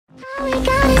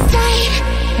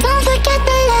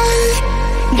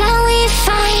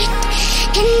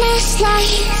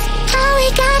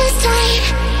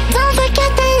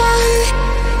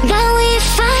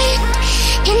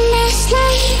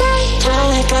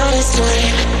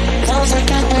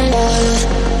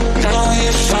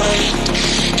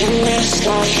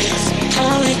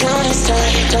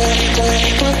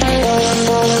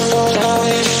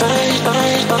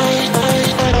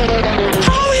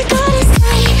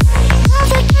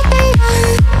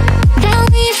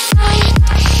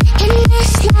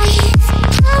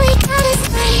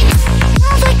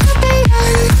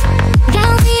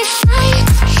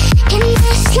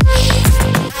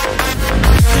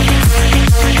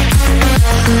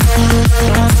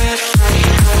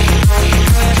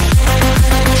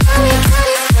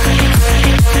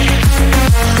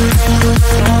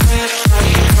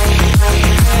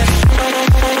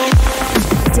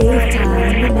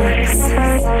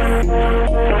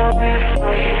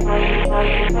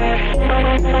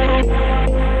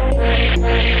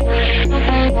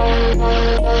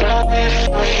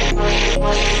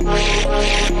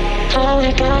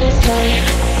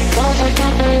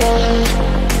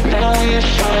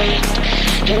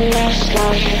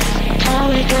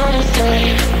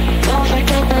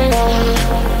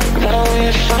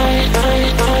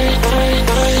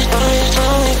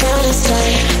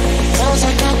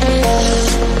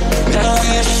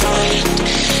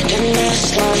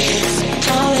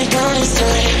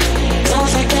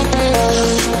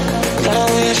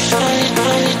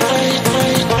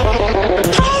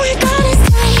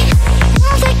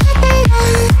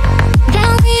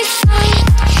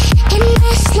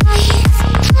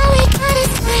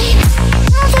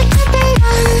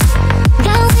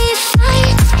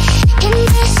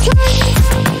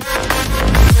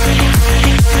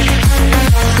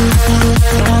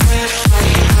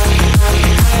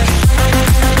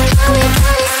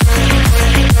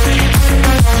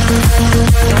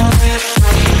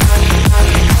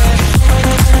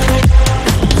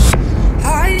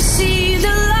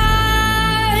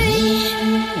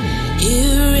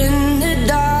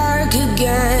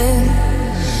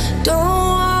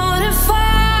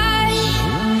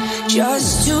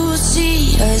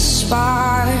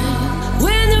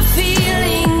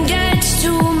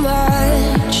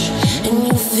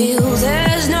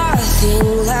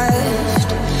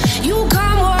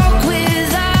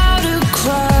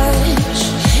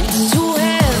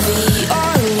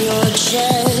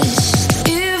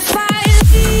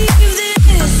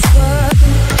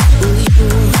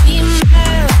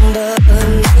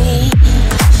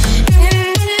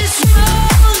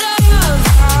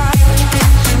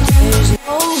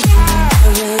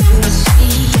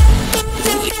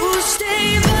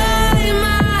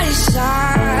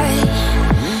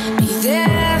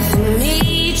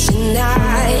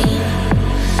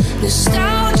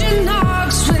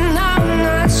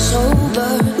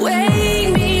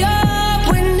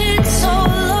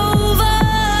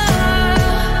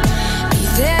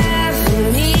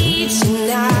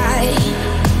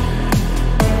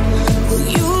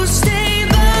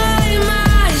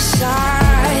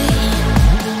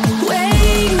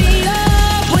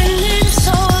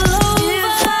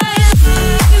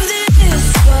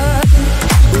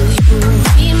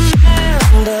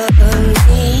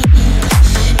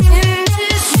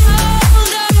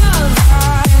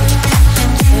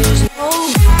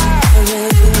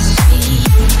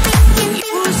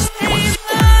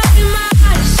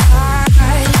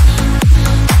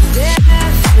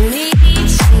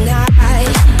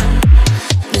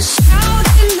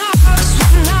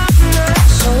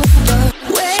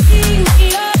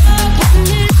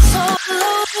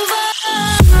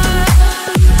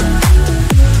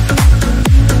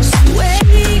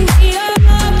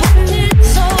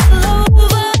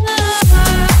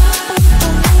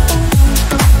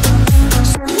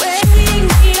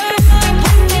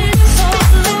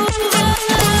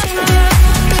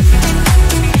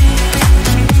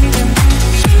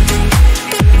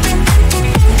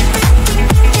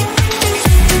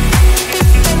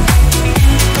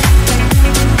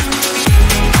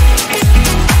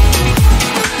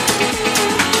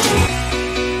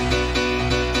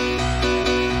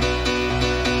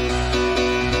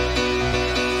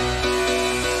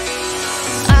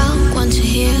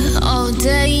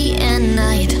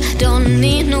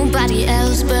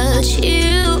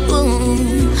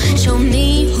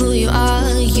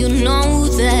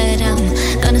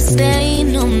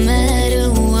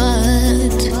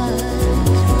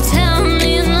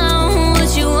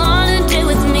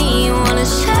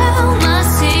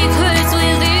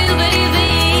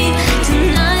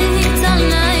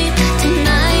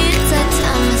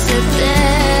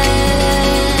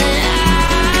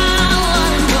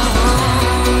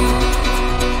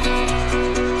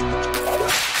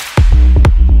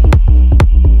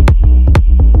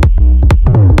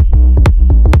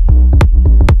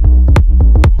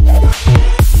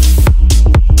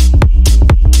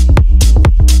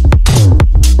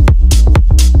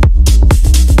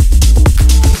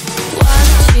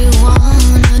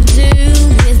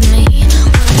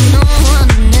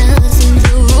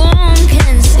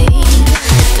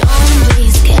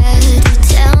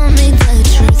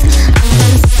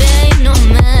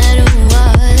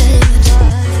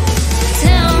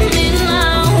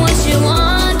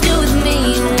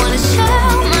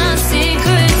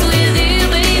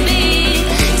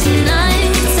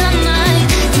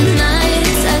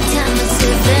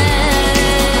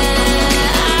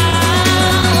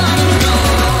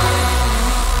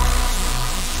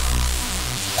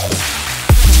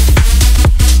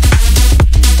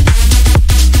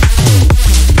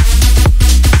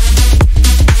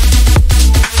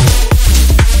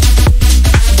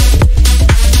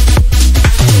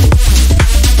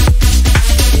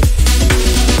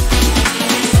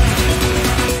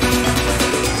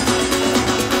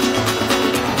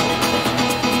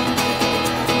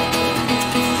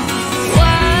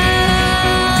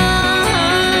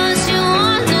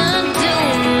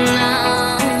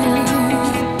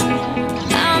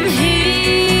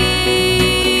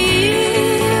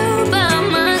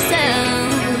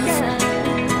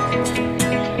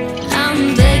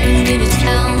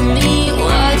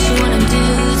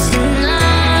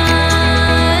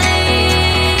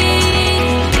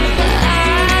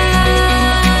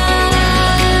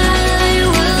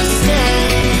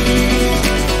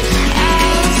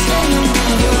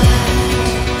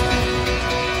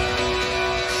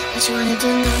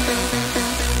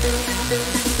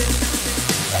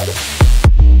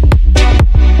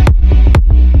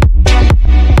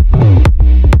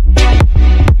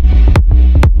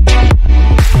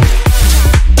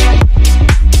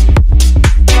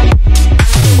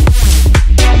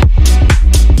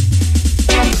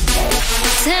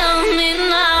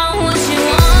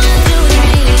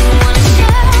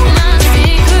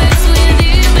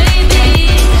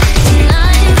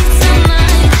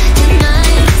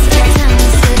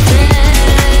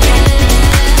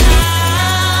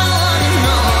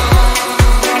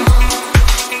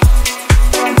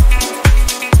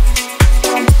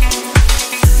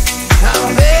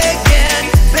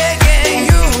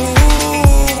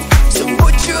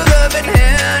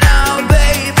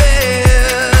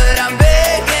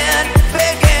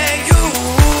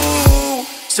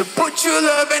your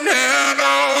loving hand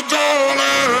out,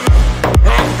 darling.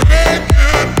 I'm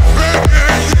begging,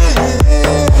 begging you.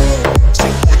 So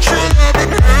put your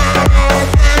loving hand out,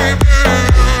 baby.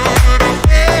 I'm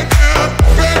begging,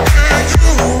 begging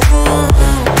you.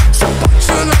 So put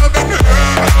your loving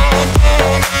hand out,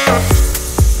 darling.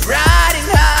 Riding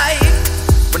high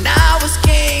when I was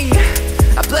king,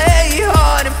 I played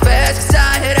hard and fast 'cause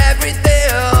I had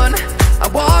everything. I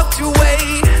walked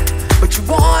away, but you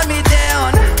wore me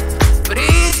down. But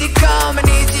easy come and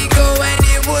easy go, and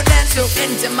it wouldn't. So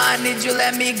into my need you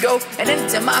let me go, and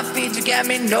into my feet you got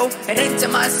me no, and into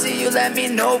my sea you let me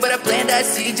know. But I plant that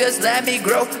seed, just let me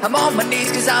grow. I'm on my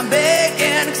knees 'cause I'm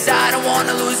begging, 'cause I don't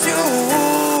wanna lose you.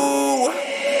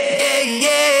 Yeah,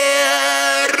 yeah.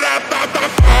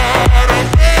 I'm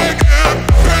begging,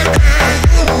 begging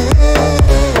you.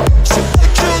 So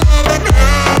put your loving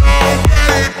hand out,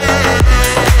 baby.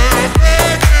 I'm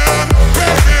begging,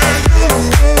 begging you.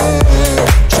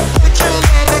 So put your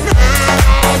loving hand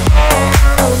out,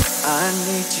 darling. I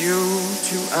need you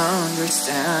to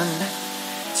understand.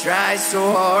 Try so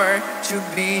hard to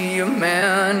be a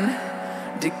man,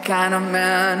 the kind of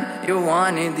man you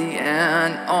want in the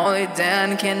end. Only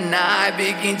then can I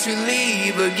begin to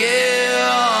live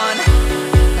again.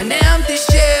 An empty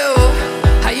shell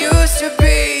I used to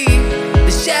be.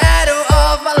 The shadow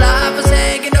of my life was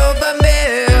hanging over me.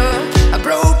 A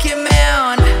broken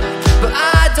man, but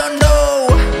I don't know.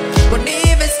 Won't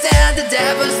even stand, the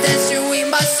devil stands you in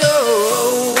my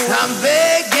soul. I'm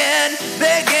begging,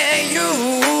 begging you.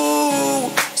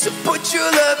 So put your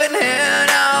loving hand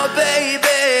out,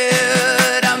 baby.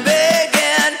 I'm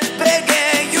begging,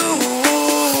 begging you.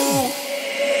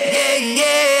 Yeah,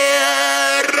 yeah.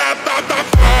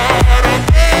 I'm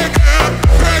begging,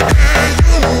 begging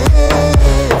you.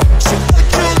 So put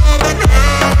your loving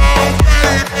hand out,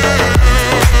 baby.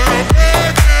 I'm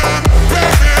begging,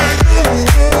 begging you.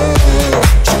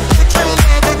 So put your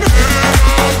loving hand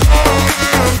out,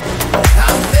 darling.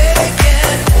 I'm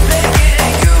begging,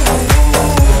 begging you.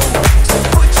 So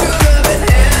put your loving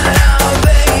hand out,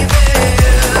 baby.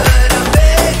 I'm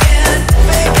begging,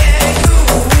 begging you.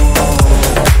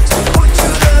 So put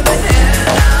your loving hand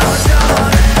out,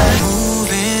 darling.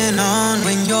 Moving on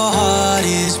when your heart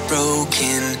is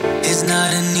broken is not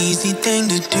an easy thing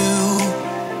to do.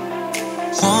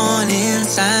 Warning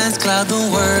signs cloud the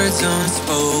words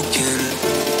unspoken,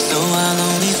 so I'll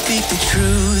only speak the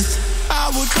truth. I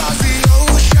would cross the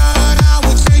ocean, I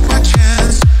would take my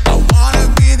chance. I wanna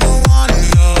be the one,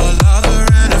 your lover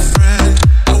and a friend.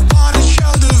 I wanna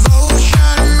show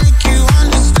devotion and make you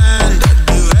understand. I'd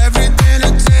do everything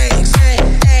it takes.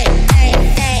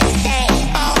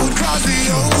 I would cross the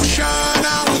ocean,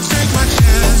 I would take my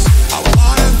chance. I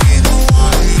wanna be the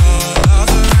one, your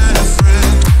lover and a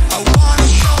friend. I wanna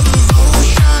show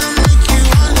devotion and make you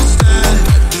understand.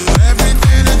 I'd do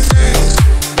everything it takes,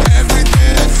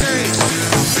 everything it takes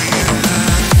to be a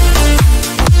man.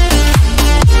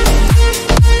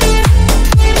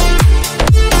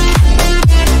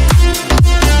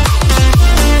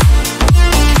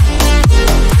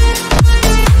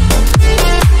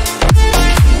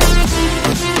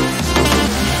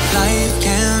 Life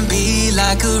can be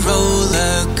like a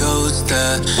roller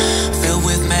coaster, filled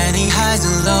with many highs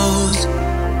and lows.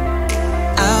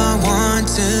 I want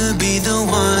to be the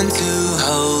one to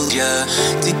hold ya,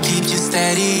 to keep you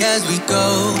steady as we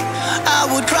go. I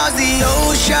would cross the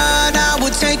ocean, I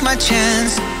would take my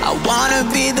chance. I wanna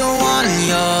be the one,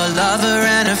 your lover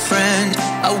and a friend.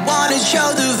 I wanna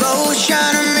show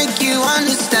devotion and make you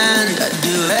understand. I'd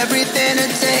do everything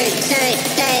it takes.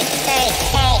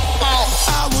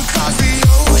 I would cross the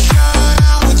ocean,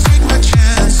 I would take my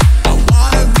chance. I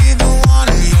wanna be the one,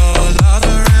 your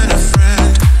lover and a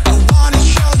friend. I wanna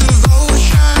show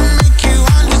devotion, make you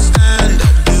understand.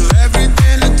 I'd do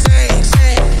everything it takes.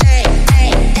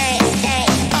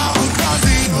 I would cross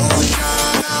the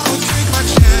ocean, I would take my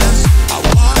chance. I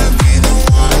wanna be the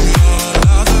one, your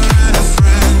lover and a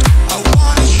friend. I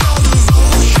wanna show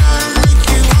devotion, make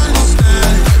you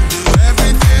understand. I'd do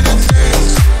everything it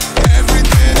takes,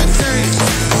 everything it takes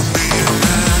to be a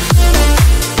man.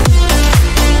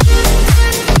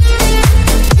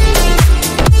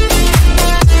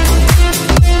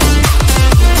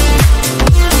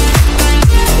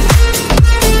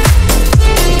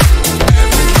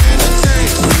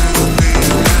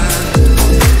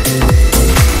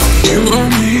 You and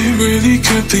me really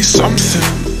could be something.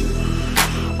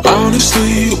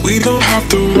 Honestly, we don't have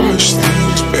to rush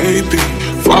things, baby.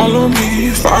 Follow me,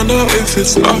 find out if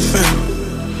it's nothing.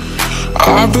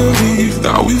 I believe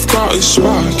that we've got a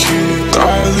spark here,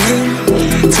 darling.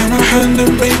 Take my hand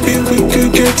and maybe we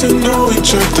could get to know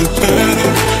each other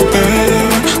better, better,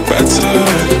 better. better,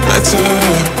 better.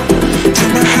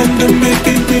 Take my hand and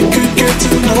maybe we could get to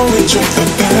know each other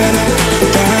better,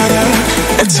 better.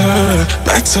 Better,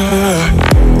 better.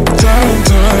 Da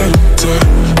da da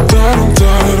da da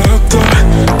da da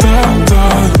da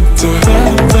da da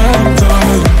da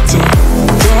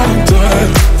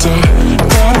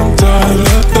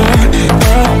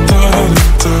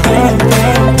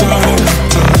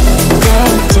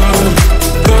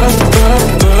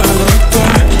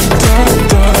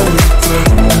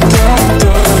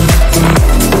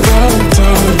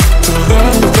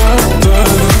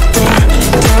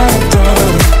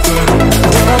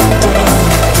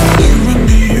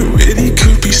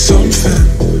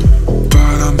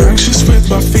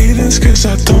cause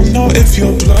I don't know if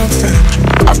you're bluffing.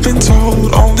 I've been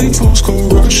told only fools go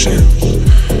rushing,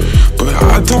 but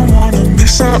I don't wanna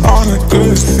miss out on a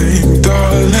good thing,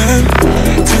 darling.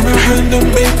 Take my hand and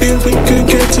maybe we could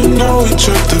get to know each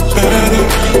other better,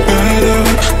 better,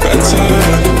 better,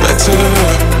 better.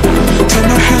 Take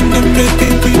my hand and maybe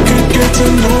we could get to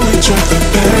know each other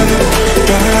better,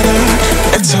 better,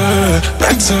 better,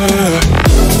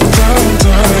 better. Da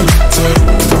da da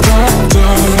da da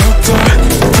da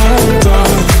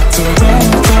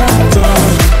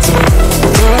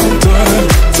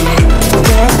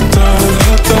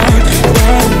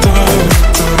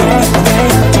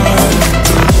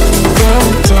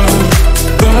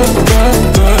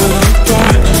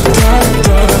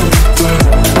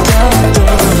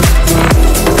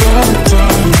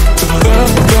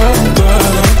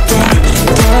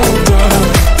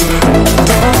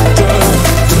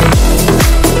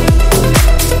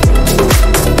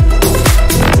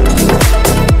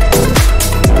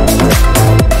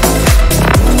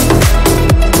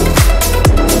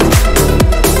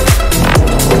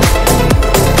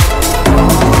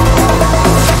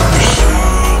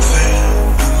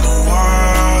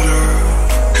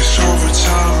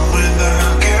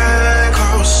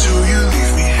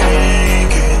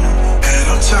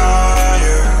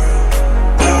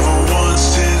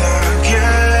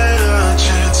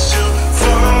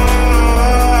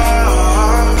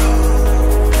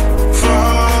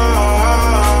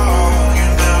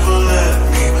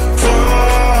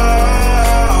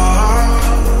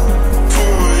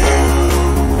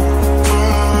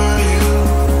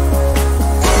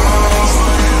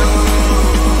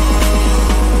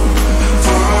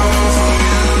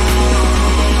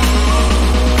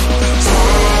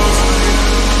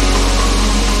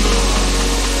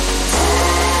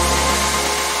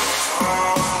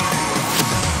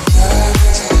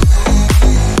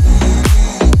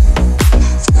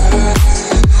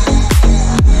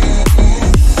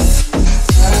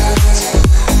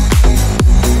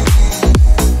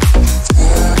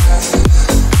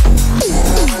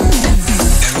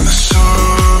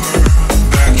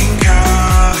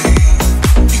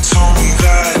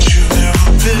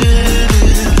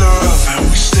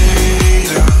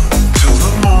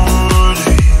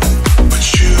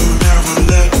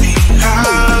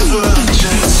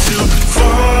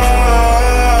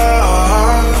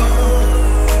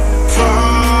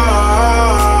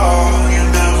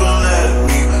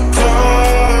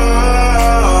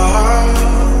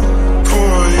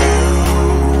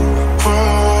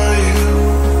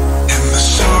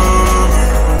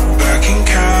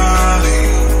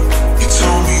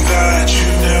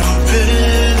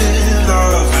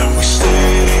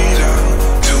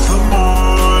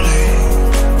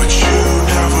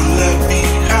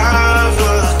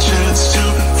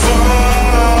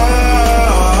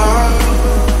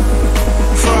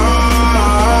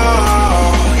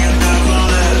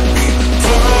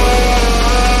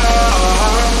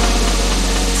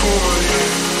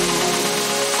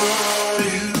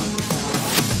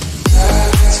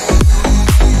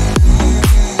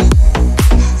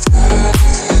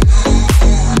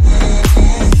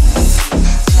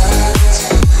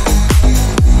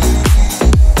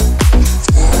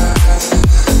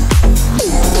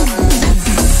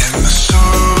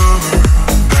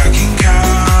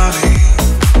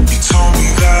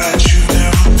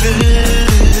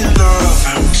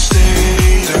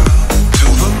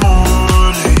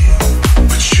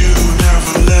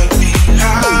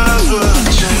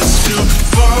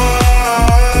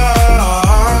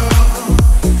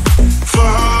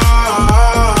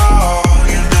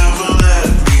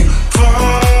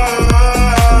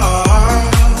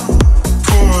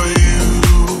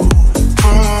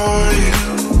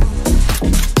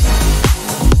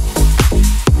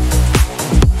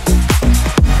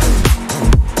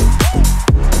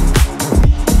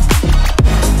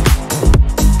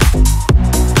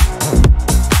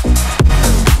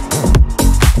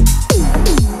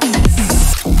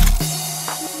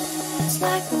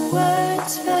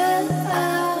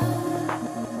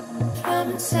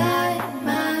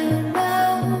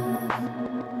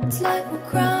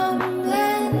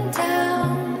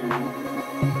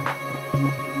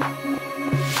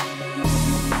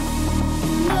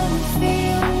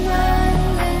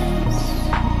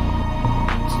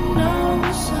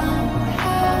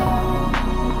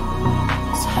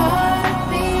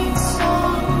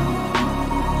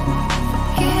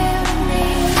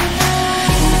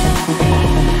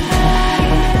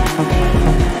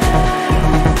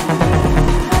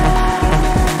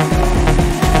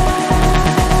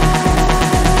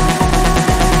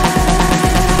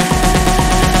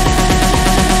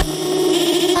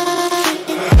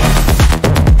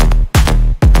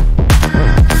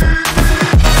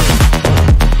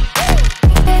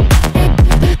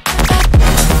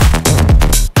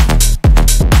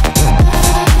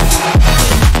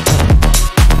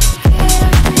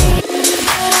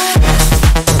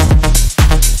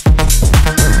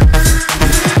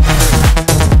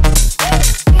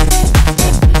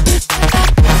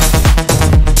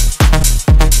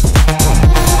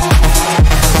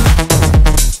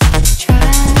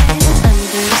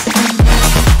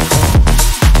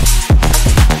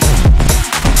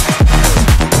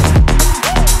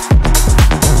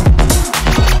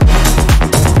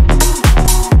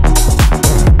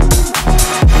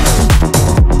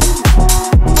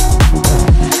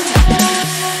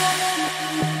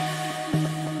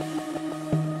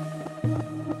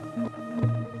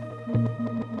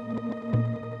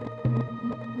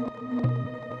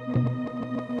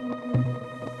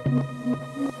It's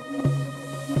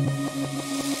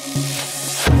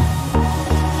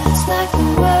like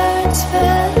the words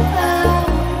fell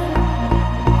out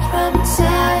from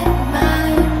inside my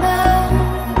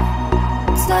mouth.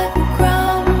 It's like we're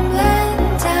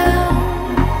crumbling down.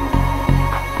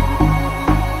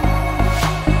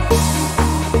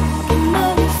 Can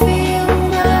only feel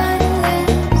my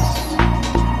lips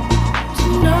to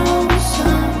know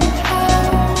somehow.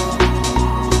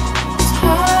 This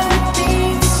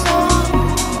heartbeat song.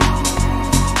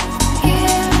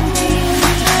 Give me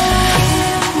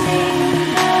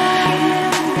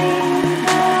now.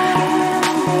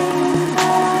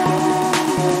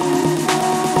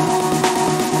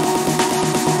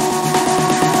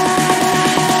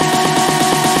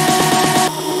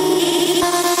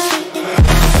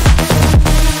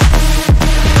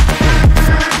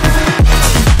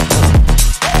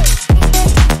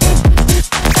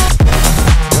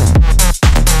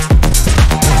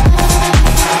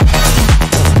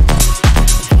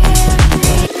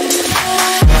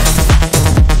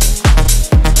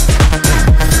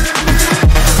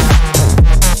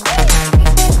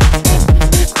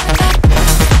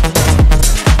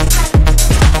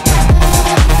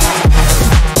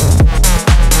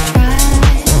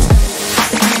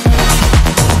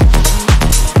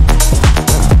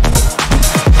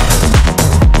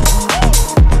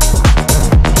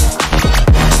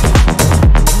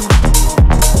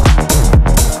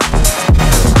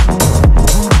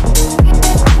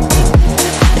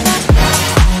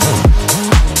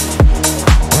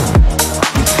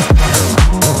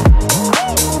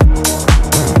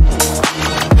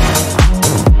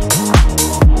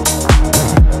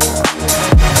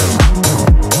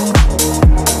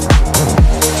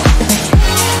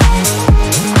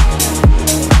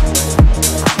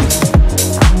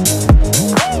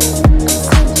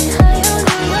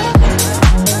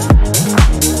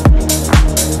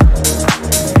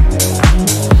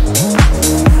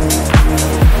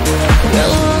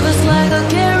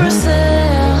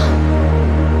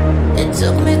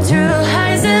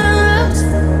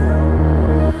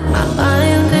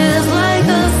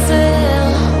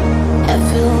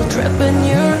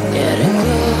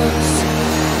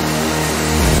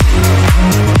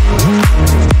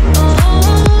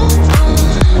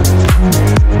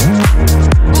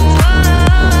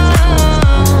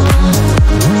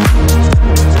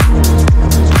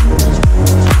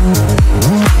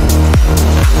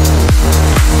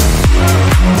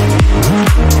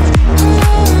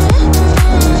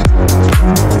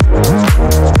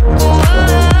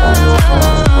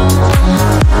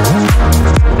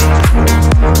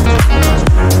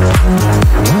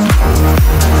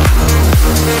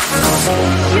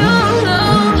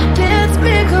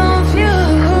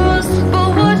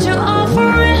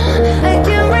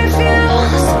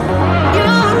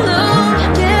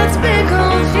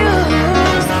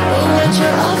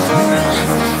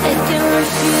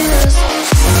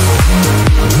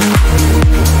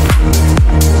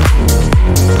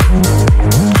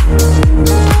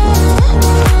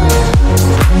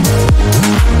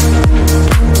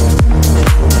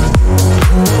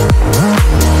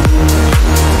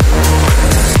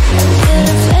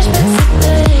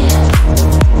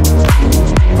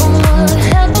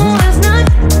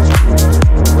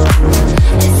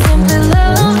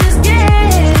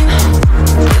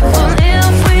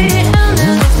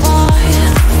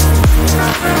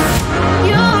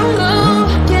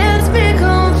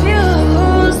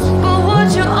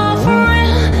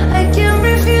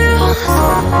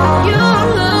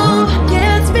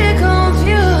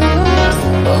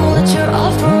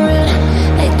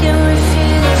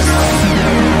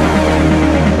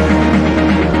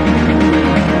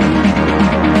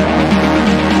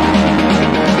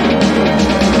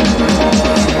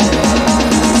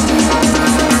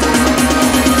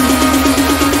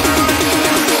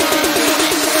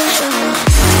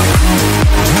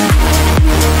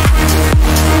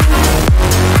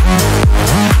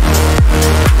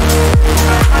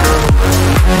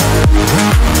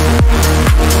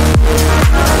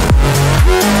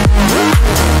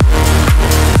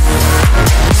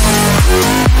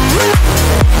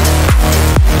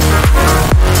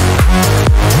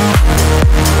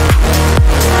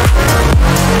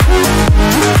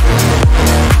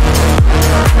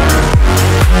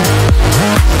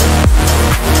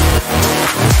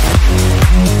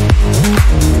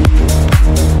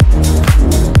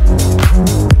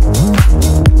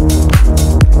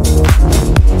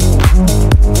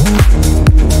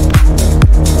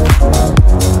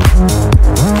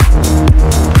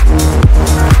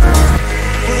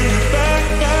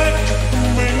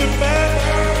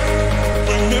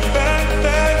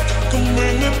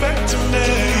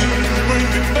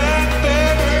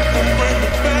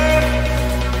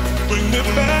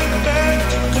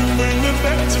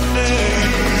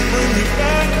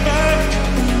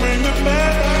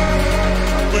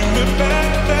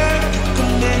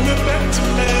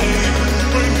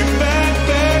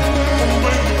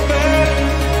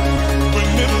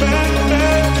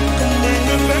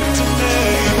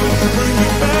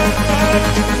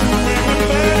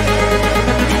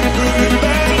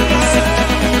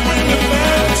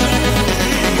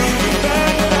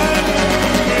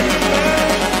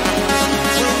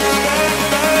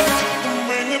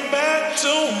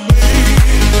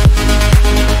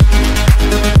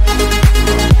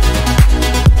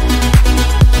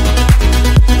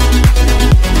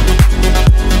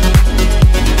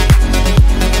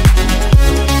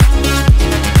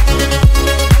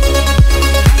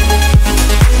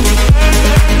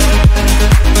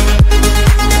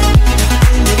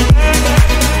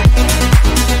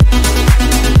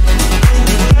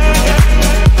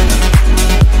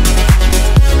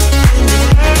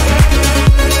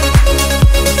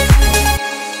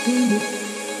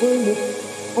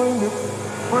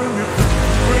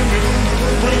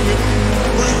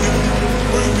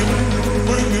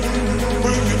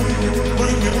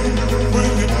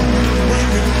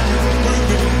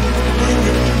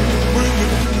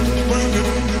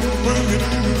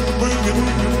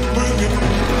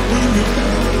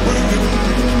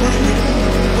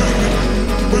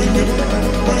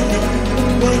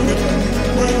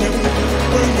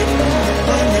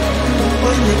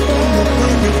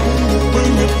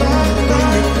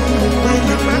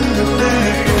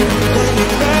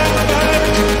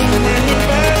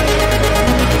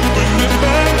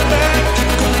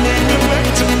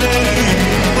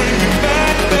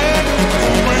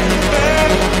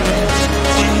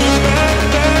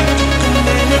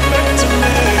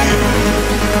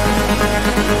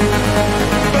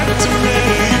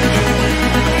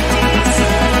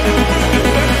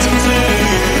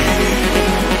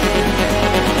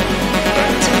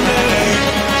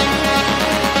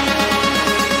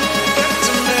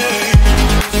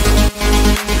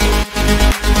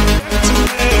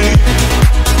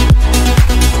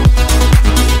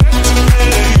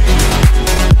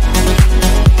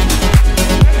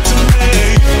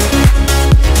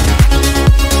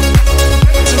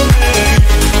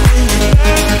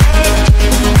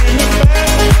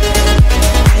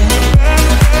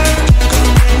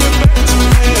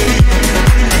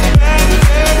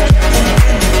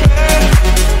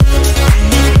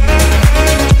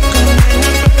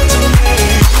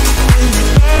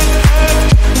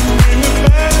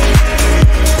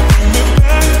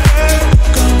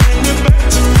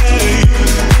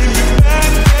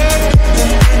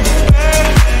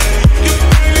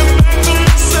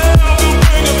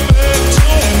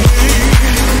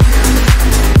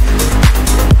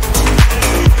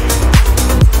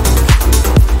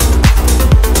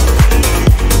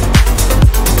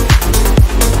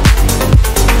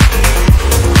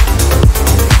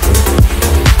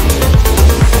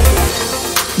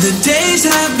 The days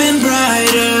have been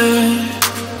brighter.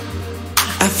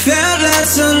 I felt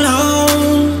less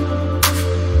alone.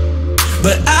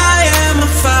 But I am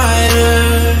a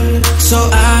fighter, so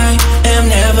I am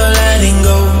never letting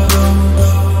go.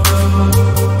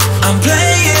 I'm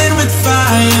playing with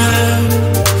fire.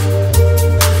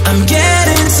 I'm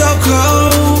getting so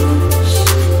close.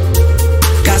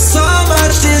 Got so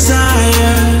much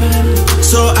desire,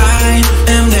 so I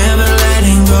am never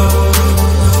letting go.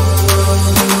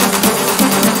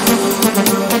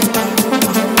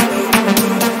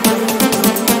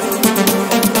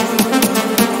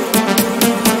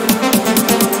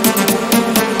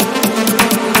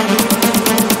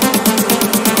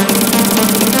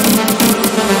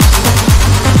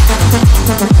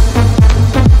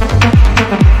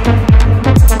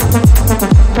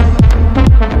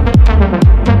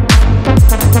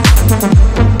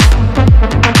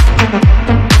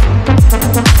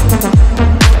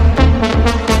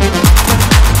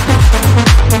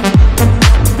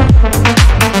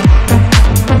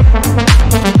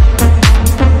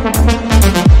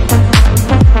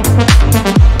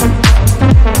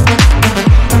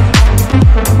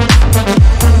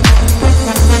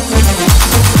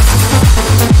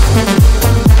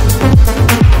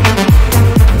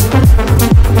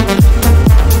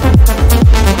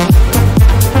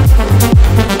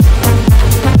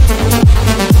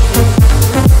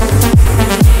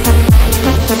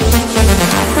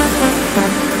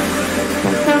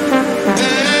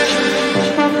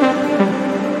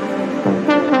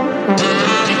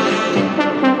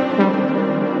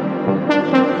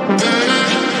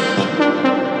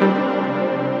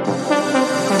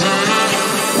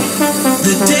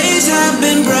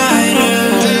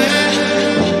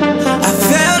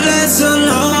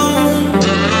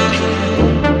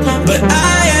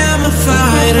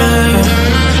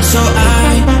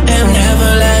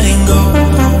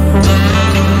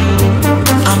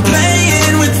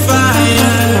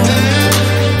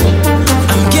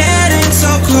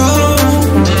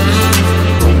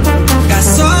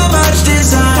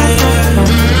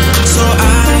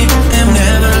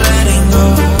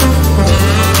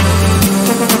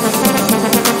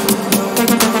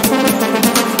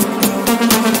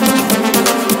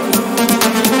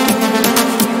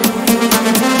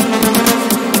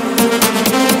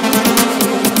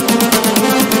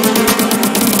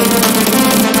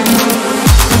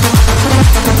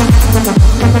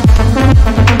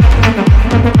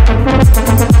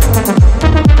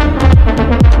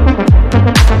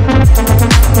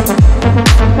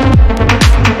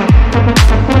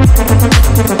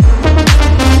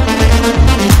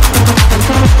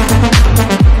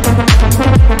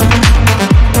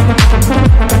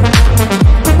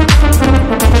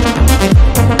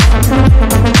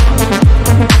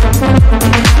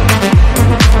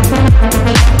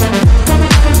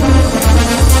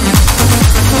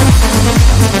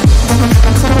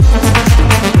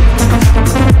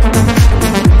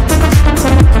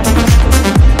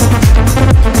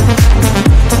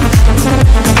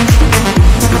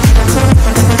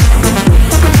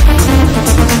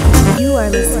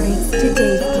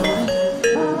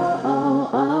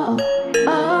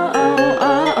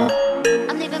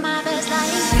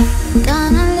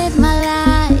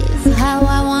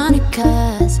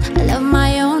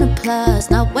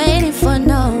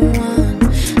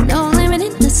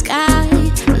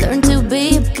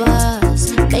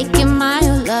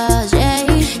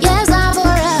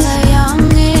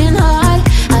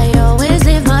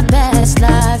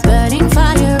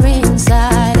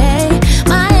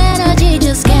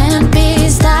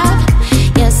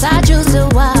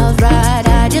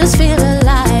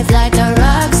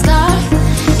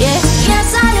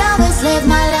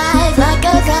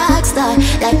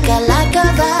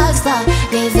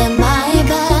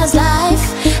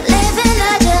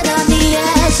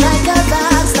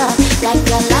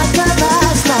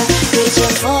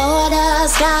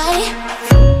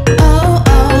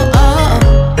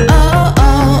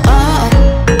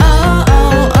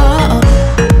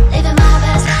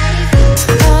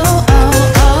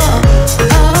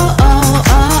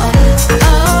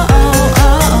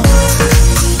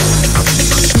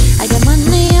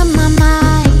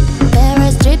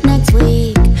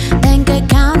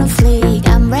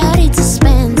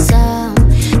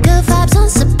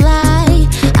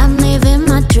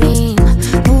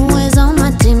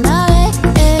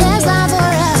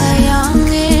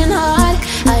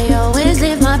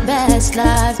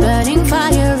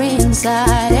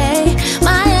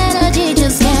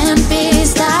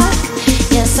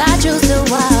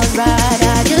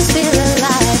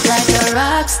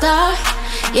 Rockstar,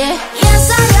 yeah. Yes,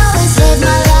 I always live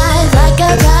my life like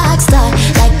a rockstar,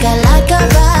 like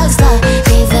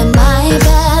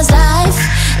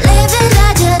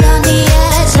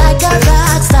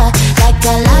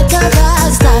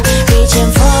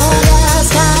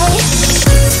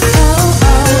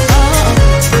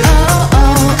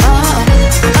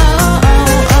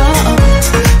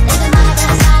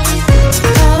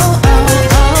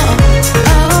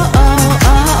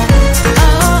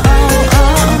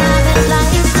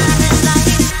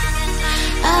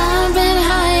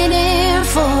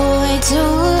too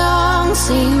long,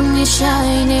 see me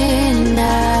shining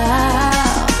now.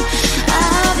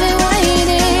 I've been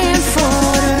waiting for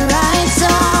the right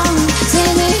song.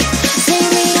 See me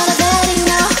on the betting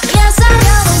now. Yes, I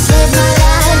always live my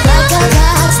life like a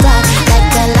rock star,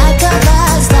 like a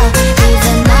rock star.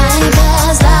 Living my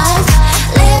best life,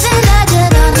 living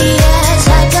legend on the edge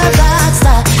like a rock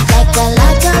star, like a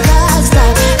rock star.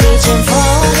 Reaching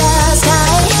for the sky.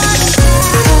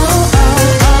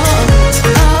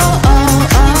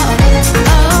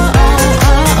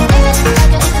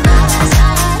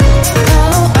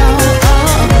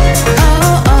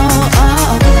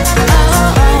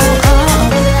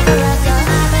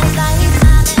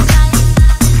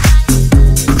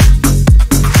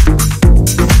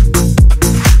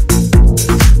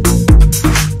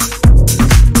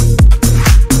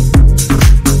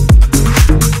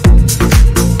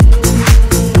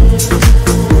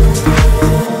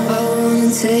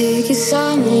 Take you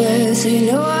somewhere so you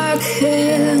know I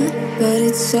care, but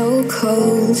it's so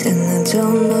cold and I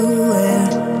don't know where.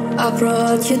 I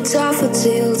brought you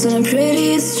daffodils and a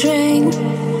pretty string,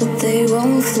 but they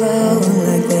won't flower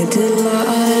like they do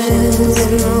lions.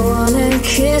 And I wanna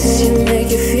kiss you, make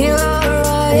you feel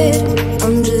alright.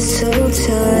 I'm just so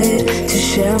tired to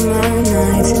share my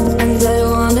nights, and I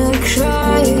wanna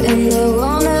cry and I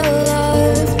wanna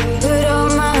laugh, but all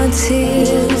my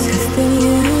tears have been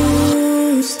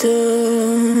used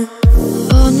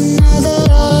on another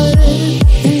life.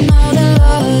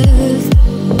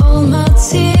 All my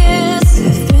tears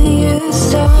have been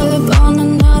used up on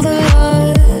another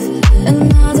life.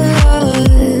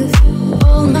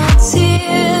 All my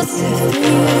tears have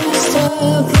been used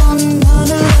up on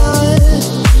another life.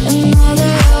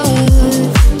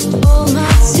 All my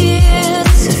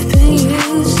tears have been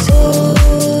used up.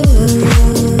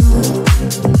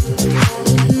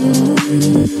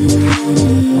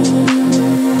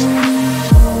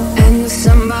 And if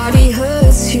somebody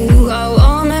hurts you, I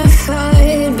wanna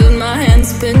fight, but my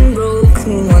hand's been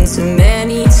broken once too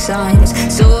many times.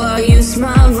 So I use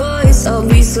my voice, I'll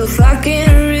be so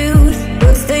fucking rude,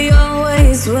 but they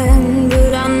always win,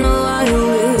 but I know I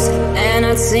lose. And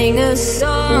I'd sing a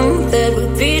song that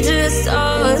would be just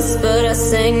ours, but I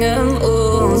sang them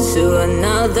all to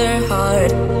another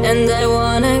heart. And I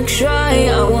wanna cry,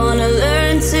 I wanna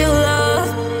learn to love,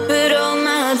 but all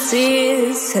my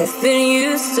tears have been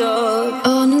used up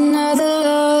on another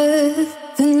life.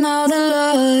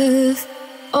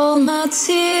 All my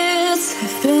tears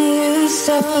have been used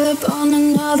up on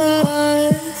another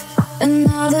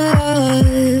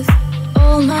life.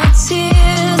 All my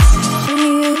tears have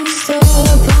been used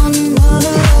up on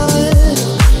another life.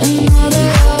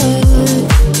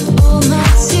 All my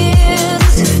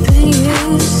tears have been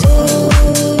used up.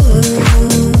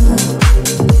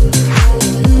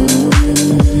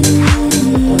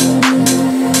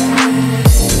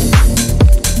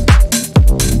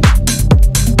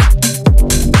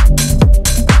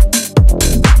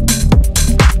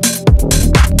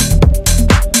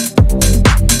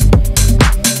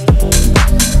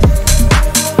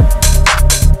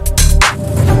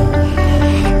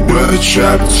 A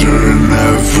chapter in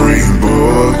every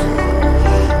book,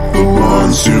 the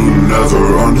ones you never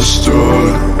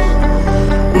understood.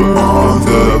 We're on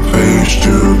the page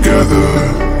together,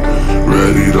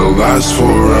 ready to last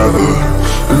forever.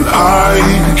 And I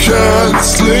can't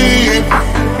sleep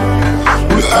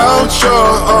without your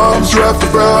arms wrapped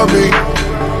around me.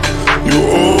 You're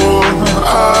all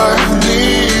I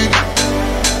need.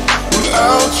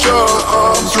 Without your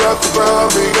arms wrapped around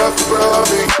me, wrapped around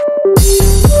me.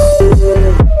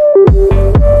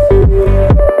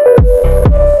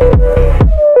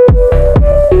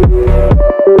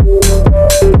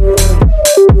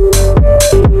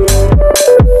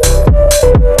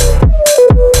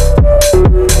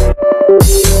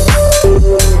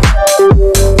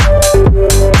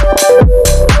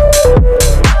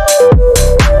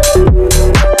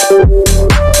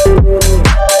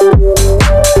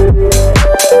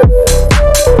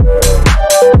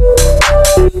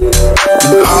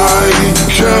 I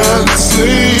can't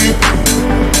sleep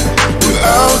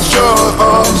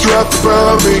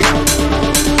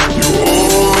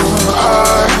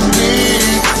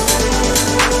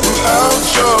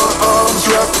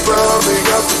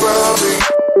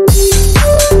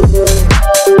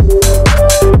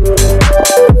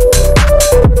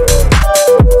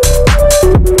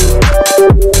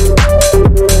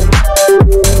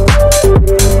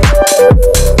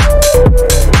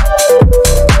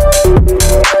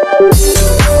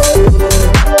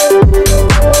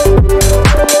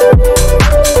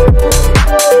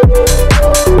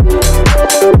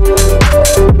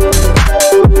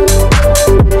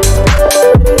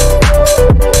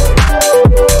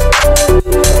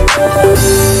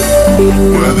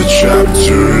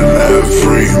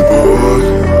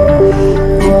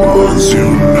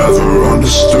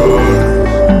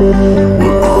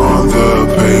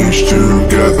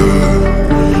together,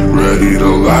 ready to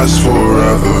last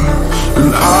forever.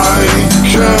 And I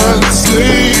can't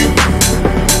sleep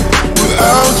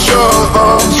without your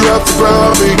arms wrapped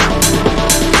around me.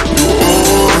 You're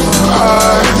all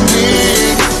I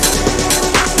need.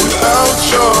 Without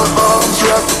your arms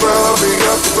wrapped around me,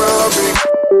 wrapped around me.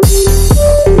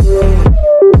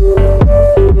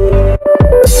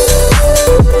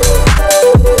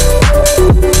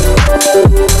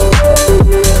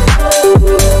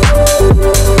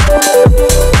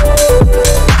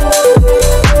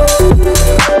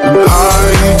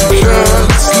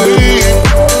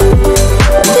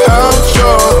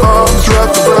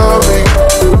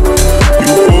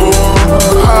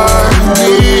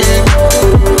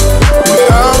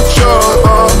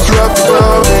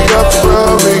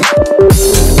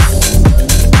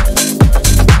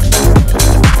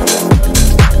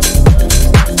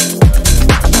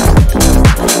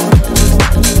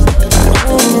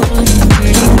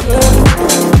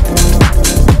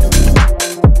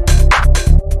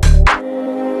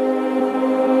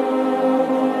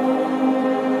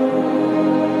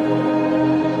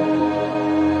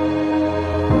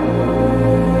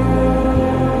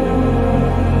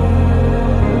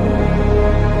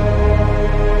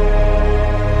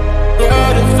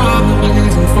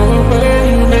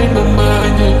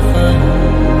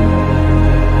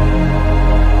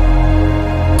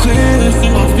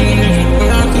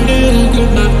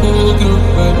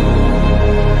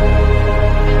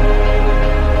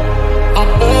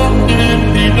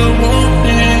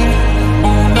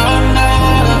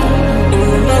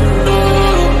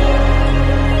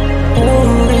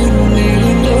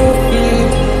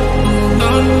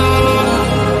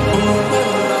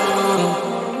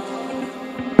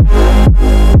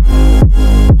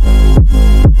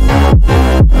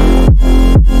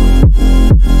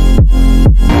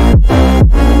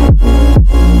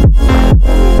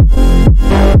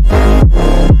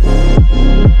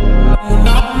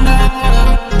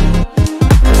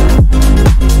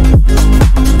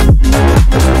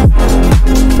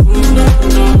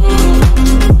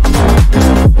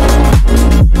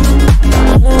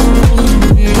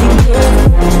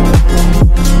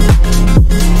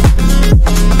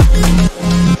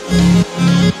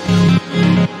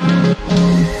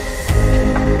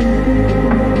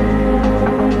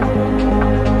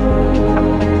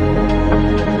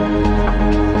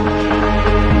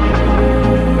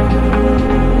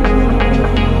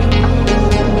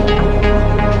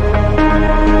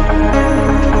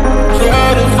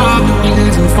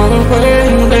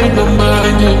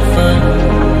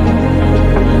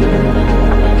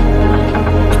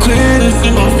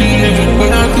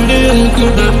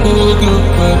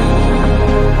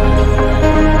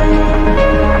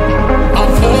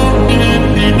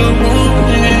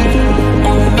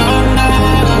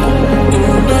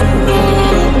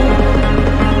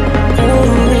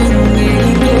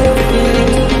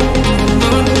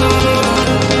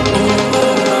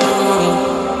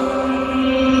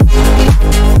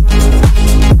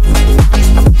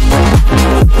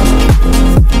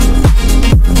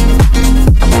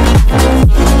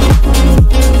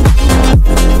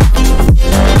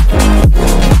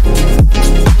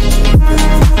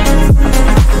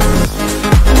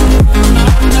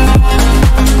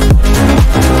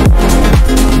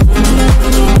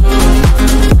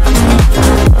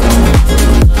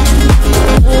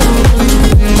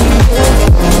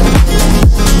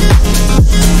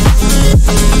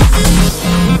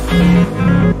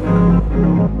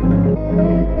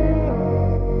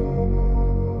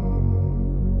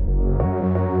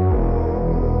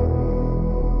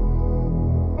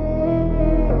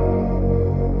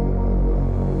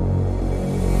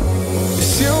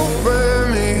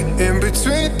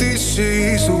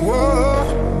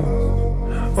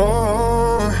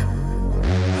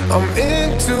 I'm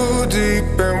in too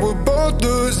deep and we're both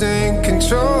losing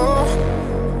control.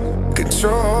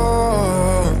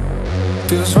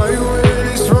 Feels right when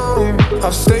it's wrong.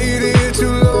 I've stayed here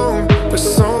too long, but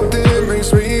something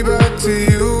brings me back to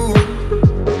you.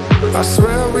 I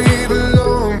swear we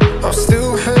belong. I'm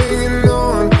still hanging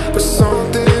on, but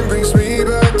something brings me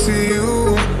back to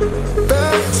you.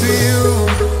 Back to you,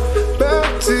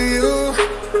 back to you,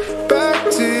 back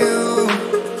to you.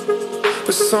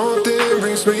 But something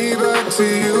brings me back to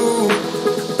you.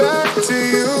 Back to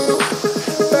you,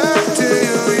 back to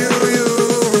you, you.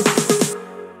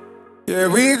 Yeah,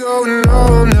 we going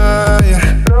all night.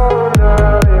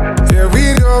 Yeah, we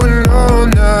going all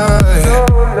night.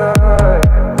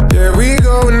 Yeah, we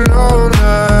going all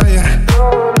night.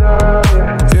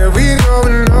 Yeah, we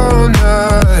going all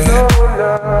night.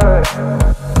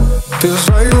 Feels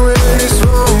right when it's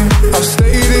wrong. I've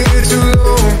stayed here too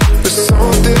long,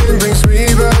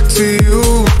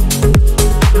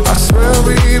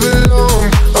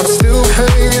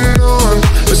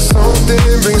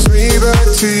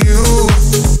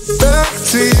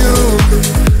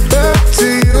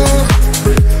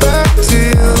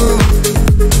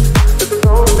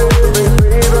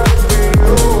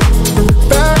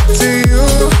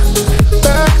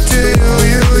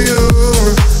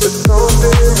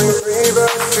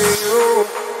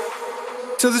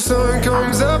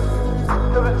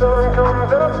 till the sun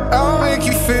comes up. I'll make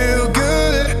you feel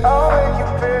good. I'll make you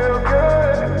feel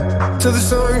good till the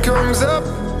sun comes up.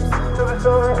 Till the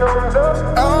sun comes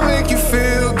up. I'll make you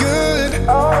feel good.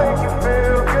 I'll make you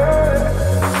feel good.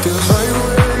 Feels right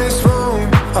when it's wrong.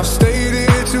 I've stayed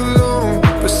here too long,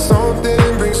 but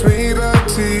something brings me back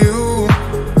to you.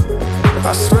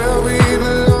 I swear we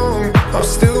belong. I'm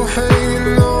still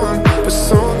hanging on, but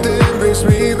something brings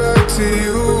me back to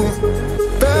you.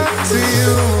 Back to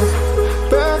you.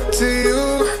 Back to you.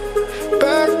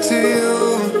 Back to you.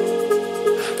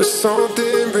 But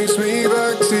something brings me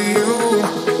back to you.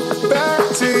 Back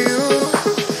to you.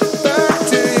 Back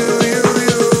to you.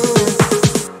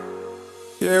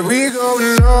 Yeah, we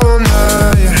going all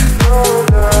night.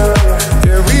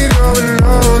 Yeah, we going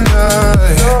all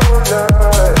night.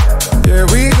 Yeah,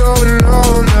 we going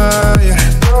all night.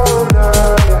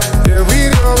 Yeah, we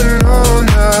going all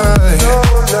night.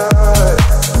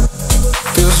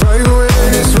 Feels right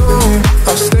when it's wrong.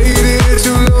 I've stayed here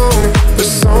too long, but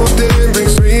something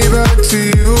brings me back to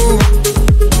you.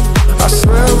 I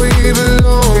swear we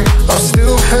belong. I'm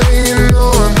still hanging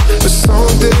on, but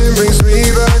something brings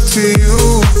me back to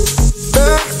you.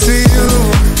 Back to you.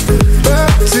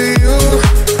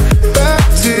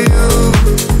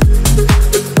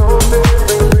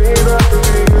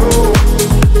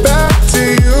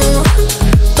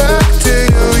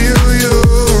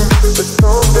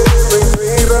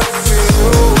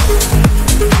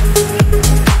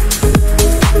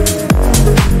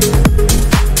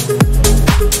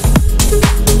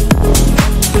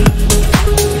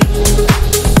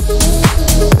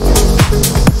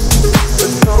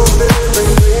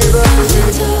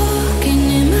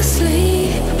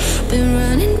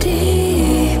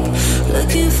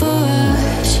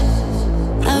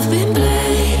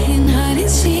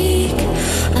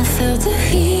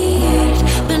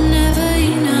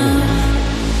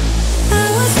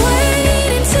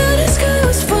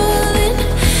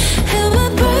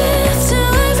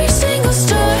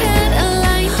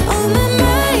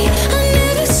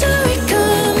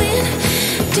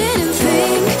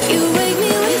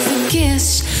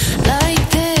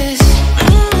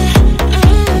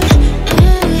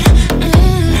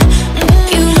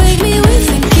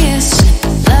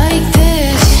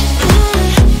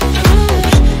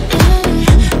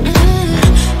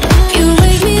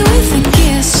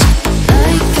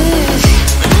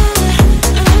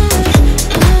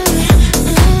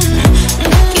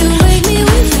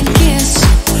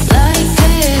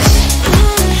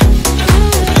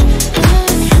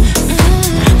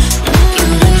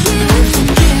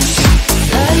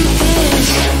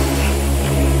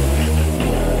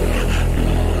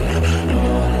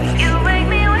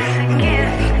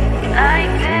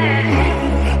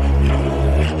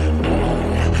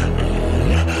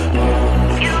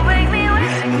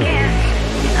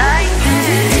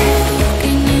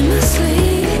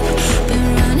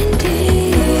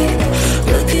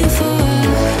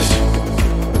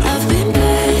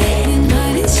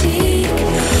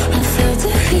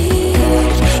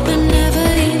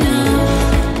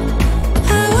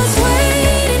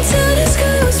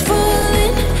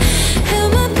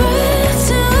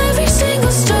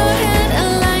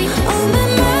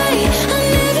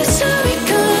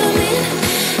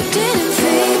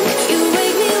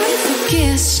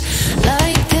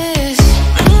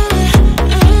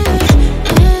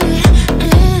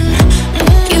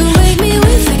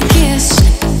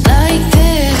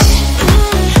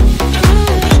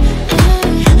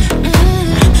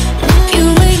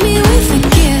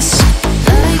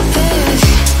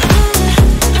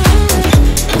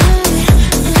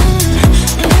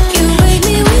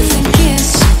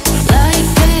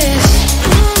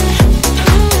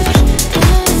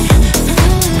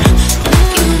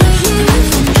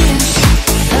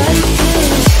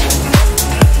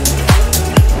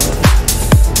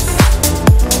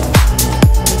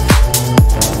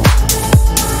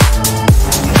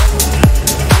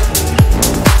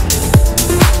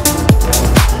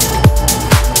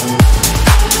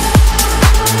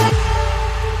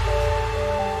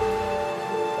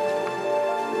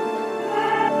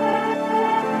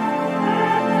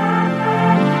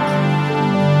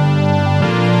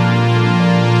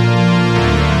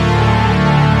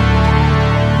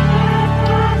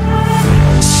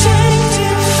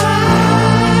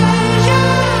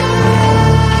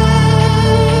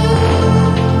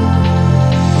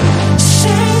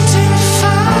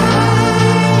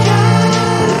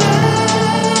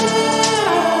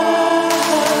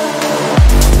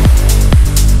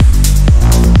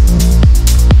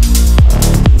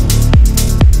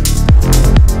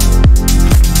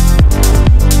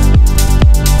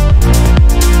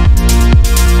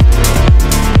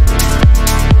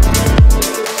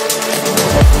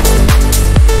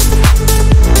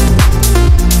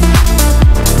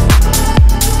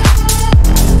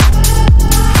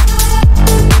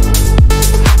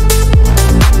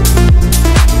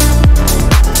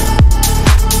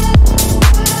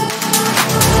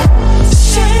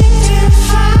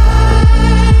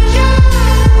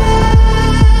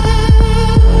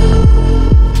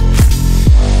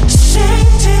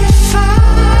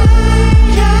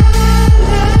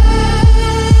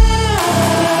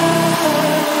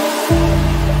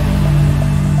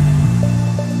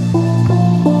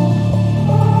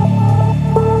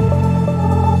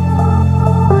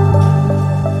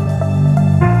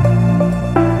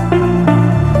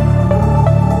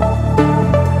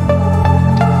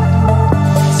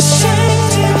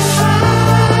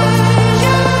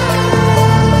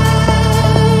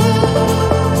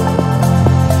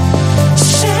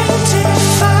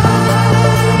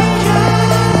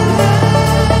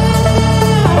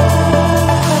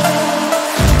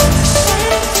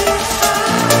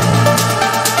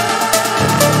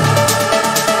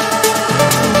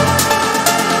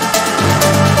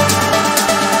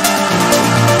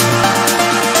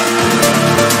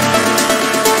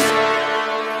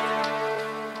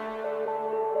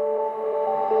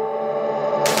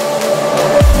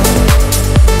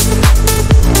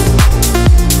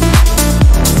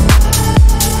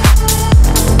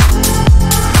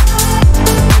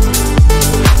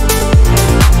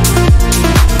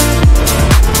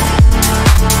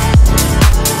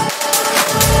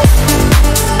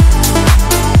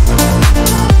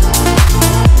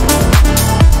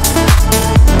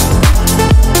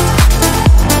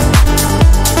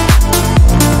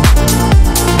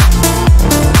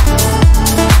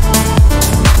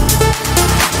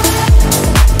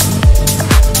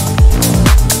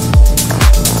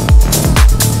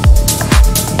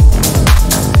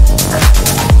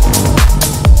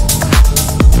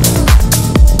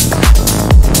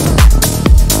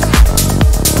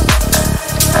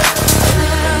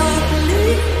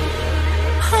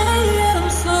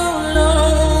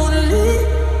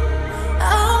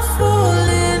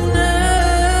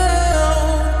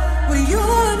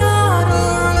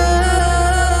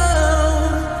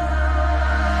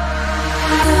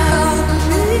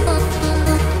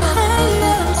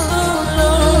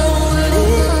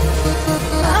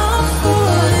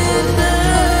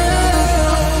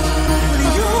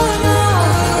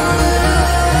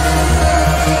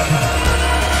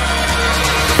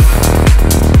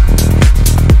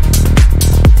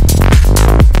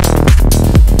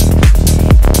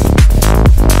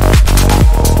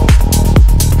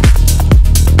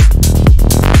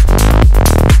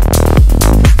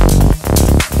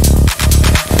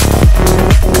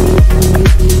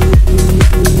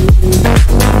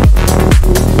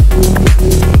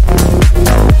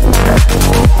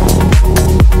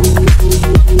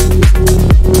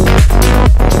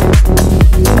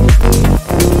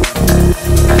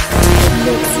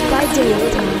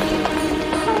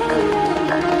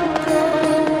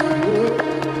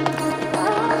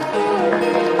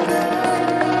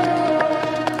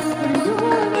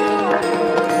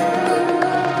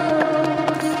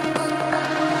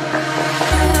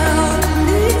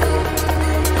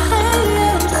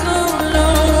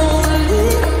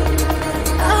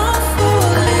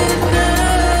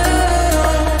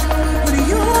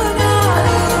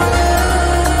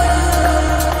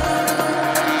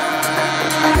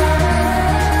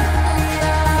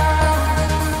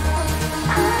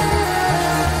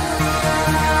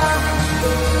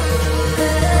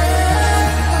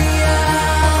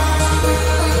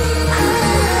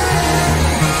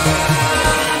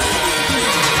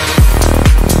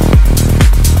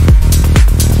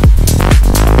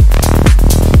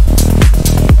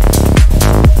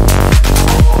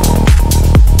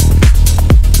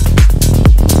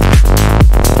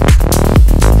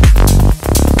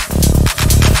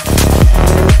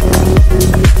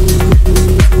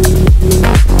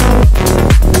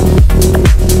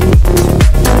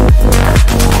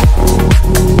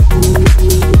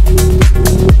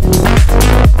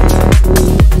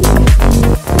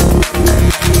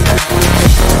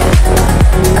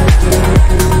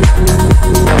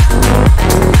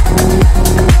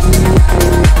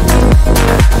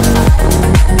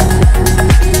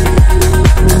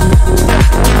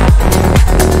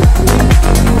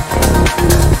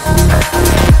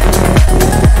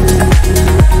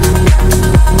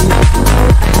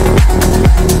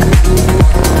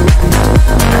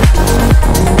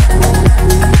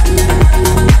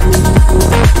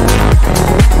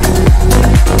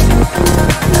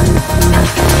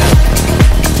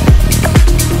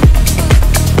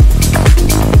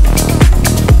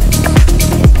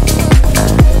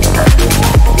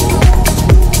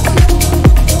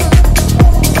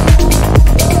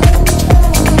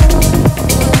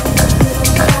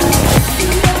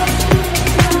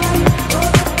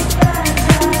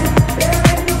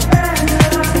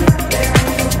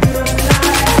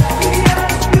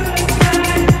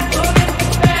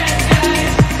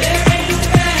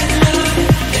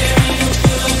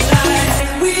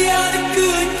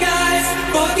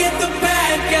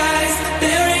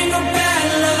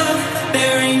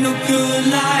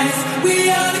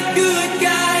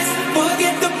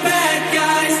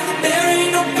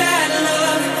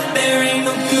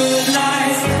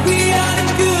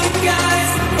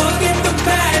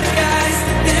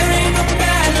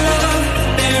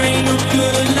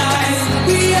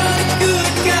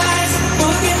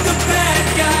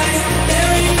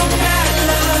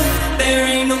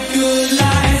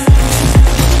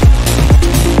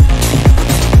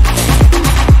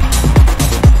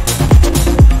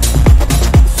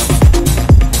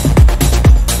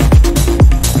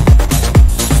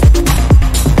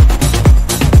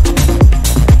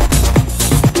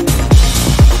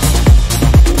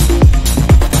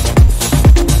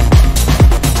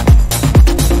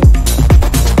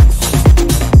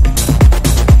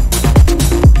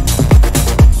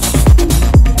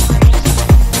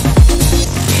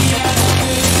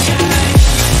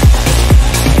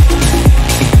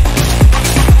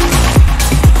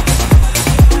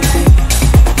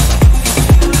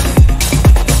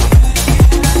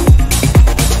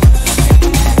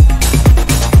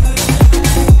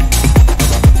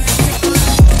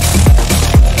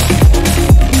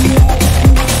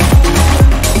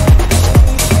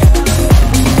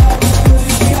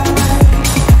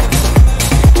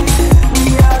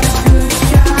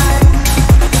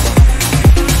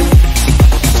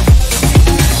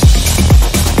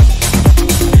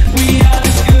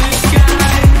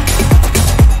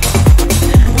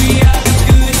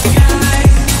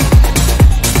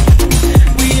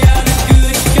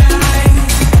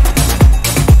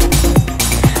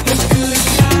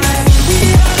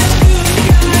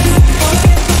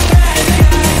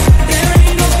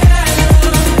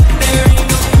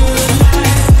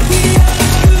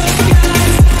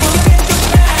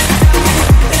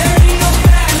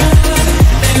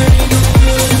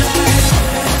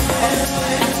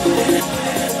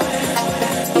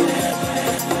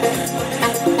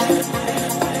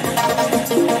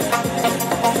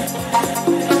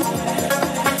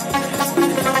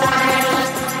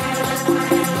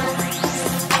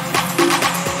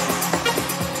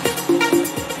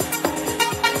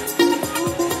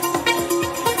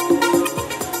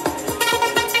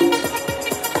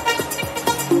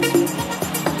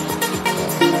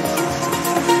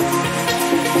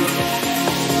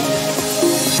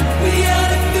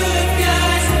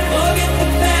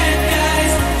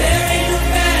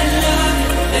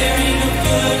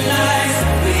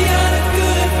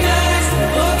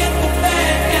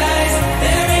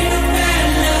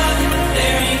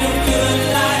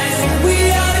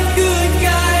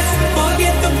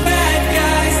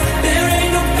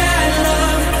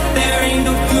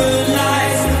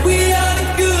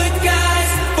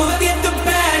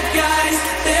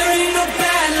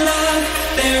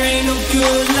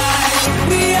 good life.